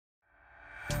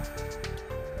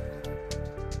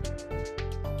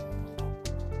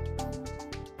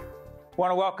Want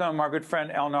to welcome our good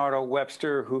friend Elnardo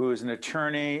Webster, who is an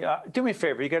attorney. Do me a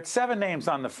favor. You got 7 names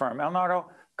on the firm. Elnardo,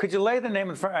 could you lay the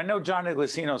name of the firm? I know John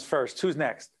Inglesino's first. Who's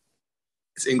next?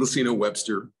 It's Inglesino,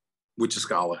 Webster,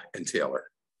 Wyciskala, and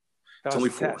Taylor. It's only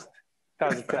 4. That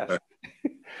was a test.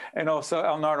 And also,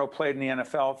 Elnardo played in the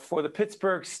NFL for the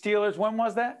Pittsburgh Steelers. When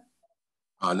was that?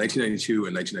 1992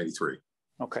 and 1993.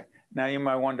 Okay. Now, you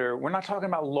might wonder, we're not talking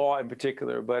about law in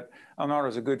particular, but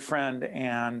Elnardo's a good friend,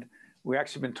 and we've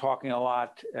actually been talking a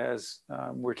lot as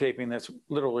we're taping this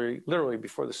literally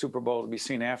before the Super Bowl to be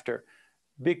seen after.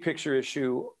 Big picture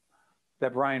issue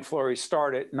that Brian Flores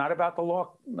started, not about the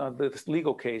law, the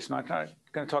legal case. Not going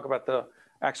to talk about the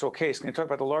actual case. Going to talk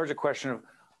about the larger question of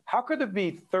how could there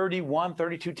be 31,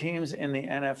 32 teams in the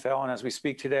NFL, and as we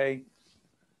speak today,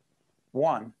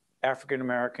 1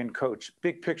 African-American coach.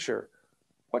 Big picture.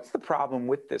 What's the problem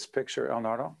with this picture,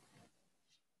 Elnardo?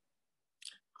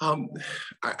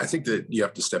 I think that you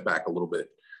have to step back a little bit.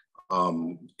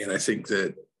 And I think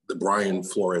that the Brian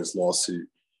Flores lawsuit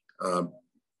kind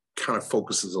of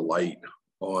focuses a light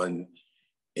on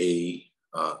a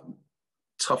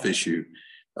tough issue,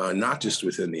 not just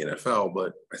within the NFL,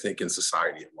 but I think in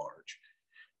society at large.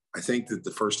 I think that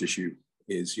the first issue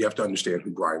is you have to understand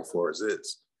who Brian Flores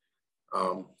is.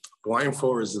 Brian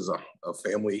Flores is a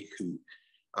family who,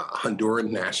 a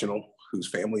Honduran national whose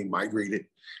family migrated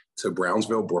to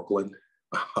Brownsville, Brooklyn,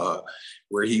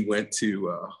 where he went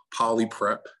to Poly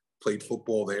Prep, played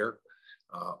football there,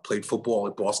 played football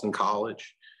at Boston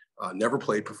College, never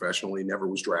played professionally, never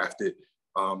was drafted,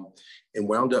 and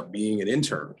wound up being an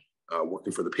intern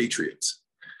working for the Patriots.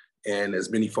 And as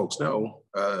many folks know,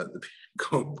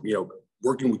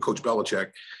 working with Coach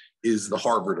Belichick is the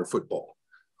Harvard of football.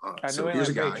 So here's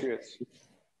a guy. Patriots.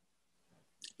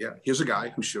 Yeah, here's a guy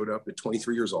who showed up at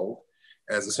 23 years old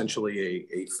as essentially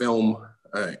a film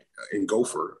and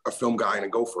gopher, a film guy and a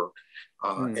gopher,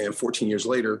 and 14 years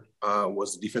later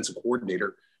was the defensive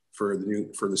coordinator for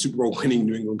the Super Bowl winning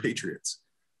New England Patriots.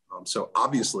 So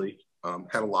obviously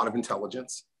had a lot of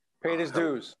intelligence. Paid his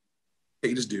dues.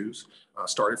 Paid his dues.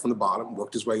 Started from the bottom,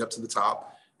 worked his way up to the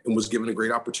top, and was given a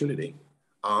great opportunity.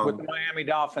 With the Miami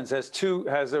Dolphins,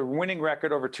 has a winning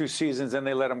record over 2 seasons, and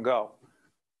they let him go.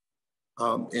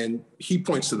 And he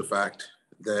points to the fact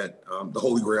that the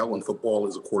Holy Grail in football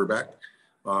is a quarterback,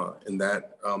 and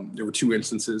that there were 2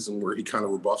 instances in where he kind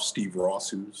of rebuffed Steve Ross,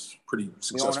 who's pretty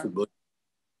successful.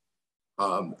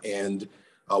 And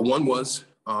one was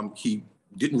he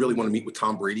didn't really want to meet with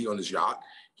Tom Brady on his yacht.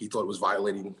 He thought it was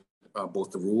violating both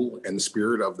the rule and the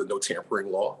spirit of the no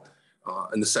tampering law.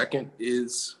 And the second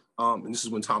is, and this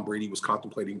is when Tom Brady was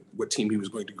contemplating what team he was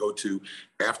going to go to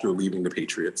after leaving the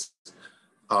Patriots.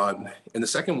 And the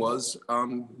second was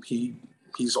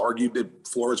he's argued that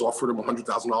Flores offered him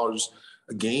 $100,000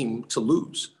 a game to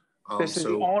lose. This is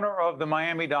the owner of the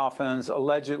Miami Dolphins,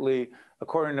 allegedly,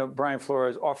 according to Brian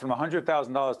Flores, offered him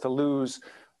 $100,000 to lose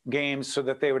games so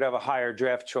that they would have a higher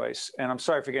draft choice. And I'm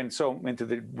sorry for getting so into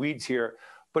the weeds here,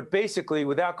 but basically,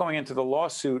 without going into the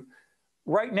lawsuit,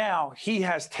 right now, he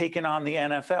has taken on the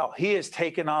NFL. He has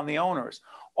taken on the owners,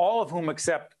 all of whom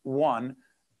except one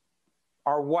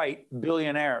are white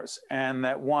billionaires, and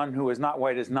that one who is not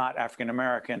white is not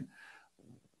African-American.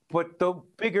 But the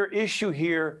bigger issue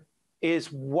here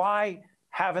is why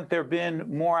haven't there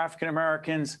been more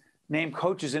African-Americans named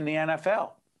coaches in the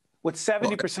NFL, with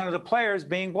 70% of the players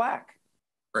being black?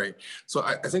 Right. So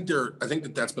I think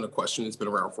that's been a question that's been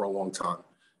around for a long time.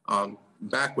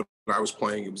 Back when I was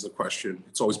playing, it was a question.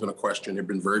 It's always been a question. There have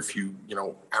been very few,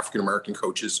 African-American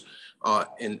coaches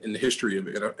in the history of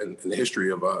the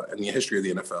history of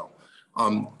the NFL.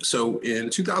 So in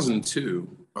 2002,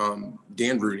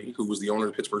 Dan Rooney, who was the owner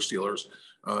of the Pittsburgh Steelers,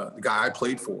 the guy I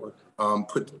played for,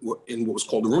 put in what was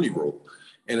called the Rooney Rule,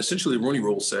 and essentially the Rooney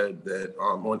Rule said that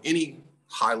on any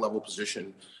high-level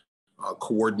position,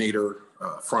 coordinator,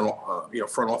 front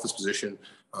office position,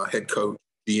 head coach,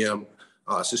 GM,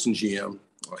 assistant GM,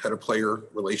 head of player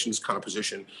relations kind of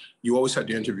position, you always had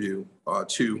to interview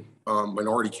 2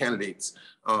 minority candidates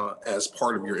as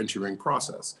part of your interviewing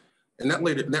process. And that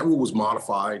rule was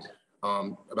modified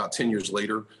about 10 years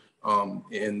later,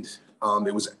 and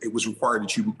it was required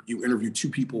that you interview 2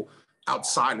 people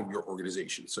outside of your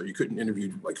organization. So you couldn't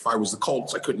interview, like if I was the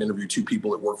Colts, I couldn't interview 2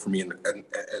 people that work for me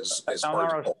as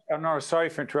part of the Colts. I'm sorry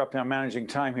for interrupting. I'm managing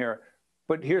time here,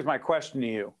 but here's my question to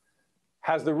you.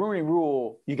 Has the Rooney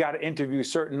Rule, you got to interview a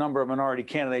certain number of minority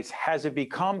candidates, has it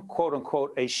become, quote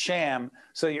unquote, a sham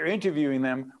so you're interviewing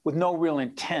them with no real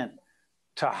intent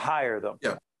to hire them?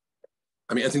 Yeah.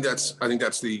 I mean, I think that's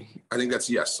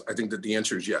yes. I think that the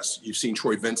answer is yes. You've seen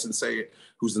Troy Vincent say it,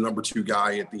 who's the number 2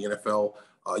 guy at the NFL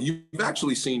You've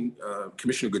actually seen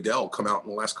Commissioner Goodell come out in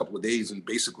the last couple of days and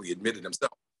basically admitted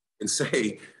himself and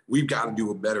say, we've got to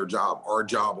do a better job. Our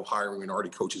job of hiring minority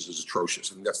coaches is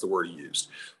atrocious. I think that's the word he used.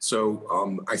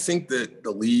 So I think that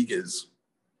the league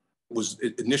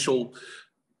initial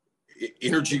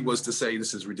energy was to say,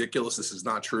 this is ridiculous. This is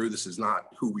not true. This is not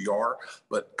who we are.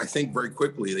 But I think very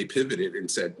quickly they pivoted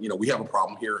and said, we have a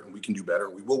problem here and we can do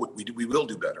better. We will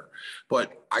do better.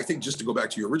 But I think just to go back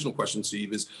to your original question,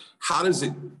 Steve, is how does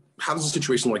a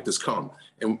situation like this come?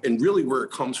 And really where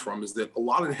it comes from is that a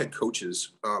lot of the head coaches,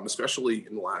 especially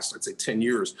in the last, I'd say 10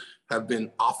 years, have been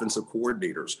offensive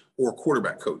coordinators or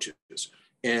quarterback coaches.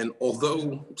 And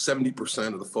although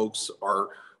 70% of the folks are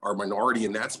minority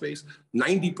in that space,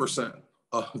 90%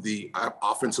 of the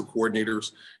offensive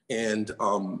coordinators and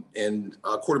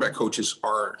quarterback coaches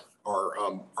are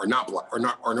not black, are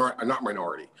not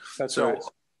minority. That's so right.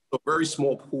 A very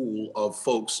small pool of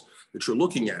folks that you're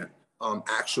looking at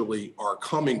actually are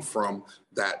coming from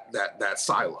that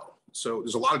silo. So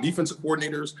there's a lot of defensive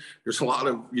coordinators. There's a lot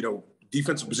of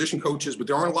defensive position coaches, but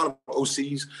there aren't a lot of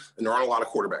OCs and there aren't a lot of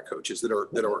quarterback coaches that are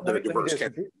diverse.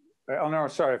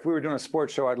 Elnardo, sorry, if we were doing a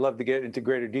sports show, I'd love to get into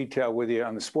greater detail with you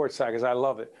on the sports side because I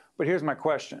love it. But here's my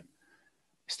question.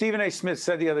 Stephen A. Smith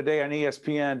said the other day on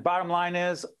ESPN, bottom line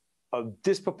is a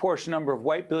disproportionate number of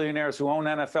white billionaires who own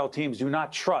NFL teams do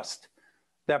not trust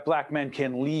that black men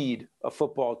can lead a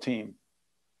football team.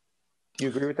 Do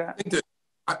you agree with that?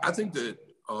 I think that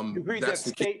you agree with that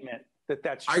statement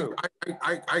that's true?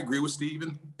 I agree with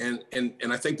Stephen, and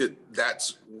I think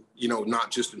that's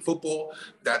not just in football,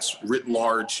 that's writ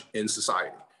large in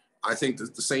society. I think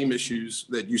that the same issues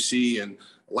that you see in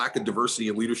lack of diversity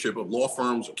and leadership of law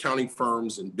firms, accounting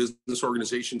firms, and business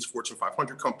organizations, Fortune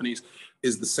 500 companies,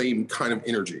 is the same kind of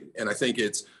energy. And I think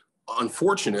it's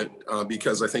unfortunate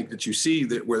because I think that you see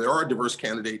that where there are diverse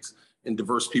candidates and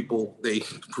diverse people, they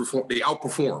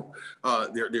outperform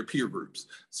their peer groups.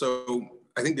 So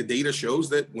I think the data shows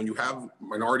that when you have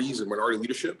minorities and minority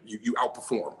leadership, you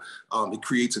outperform. It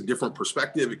creates a different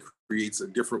perspective. It creates a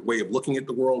different way of looking at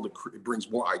the world. It brings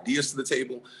more ideas to the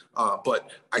table.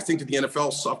 But I think that the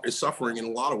NFL is suffering in a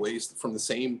lot of ways from the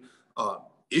same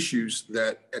issues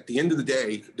that at the end of the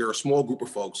day, there are a small group of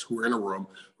folks who are in a room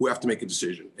who have to make a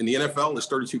decision. In the NFL, there's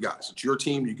 32 guys. It's your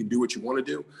team. You can do what you want to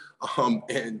do.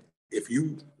 And if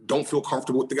you don't feel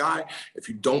comfortable with the guy, if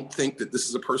you don't think that this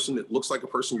is a person that looks like a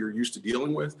person you're used to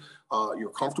dealing with, you're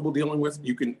comfortable dealing with,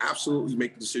 you can absolutely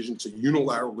make the decision. It's a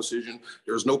unilateral decision.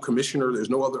 There's no commissioner. There's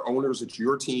no other owners. It's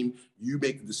your team. You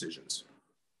make the decisions.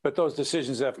 But those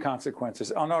decisions have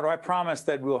consequences. Elnardo, I promise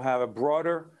that we'll have a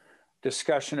broader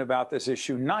discussion about this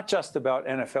issue, not just about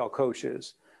NFL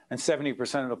coaches and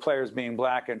 70% of the players being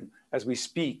black. And as we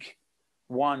speak,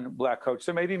 one black coach.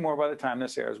 There may be more by the time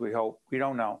this airs, we hope. We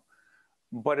don't know.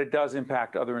 But it does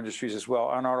impact other industries as well.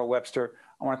 Elnardo Webster,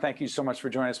 I want to thank you so much for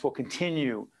joining us. We'll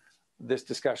continue this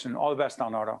discussion. All the best,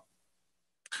 Elnardo.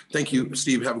 Thank you,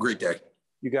 Steve. Have a great day.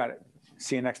 You got it.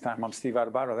 See you next time. I'm Steve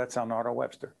Adubato. That's Elnardo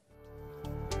Webster.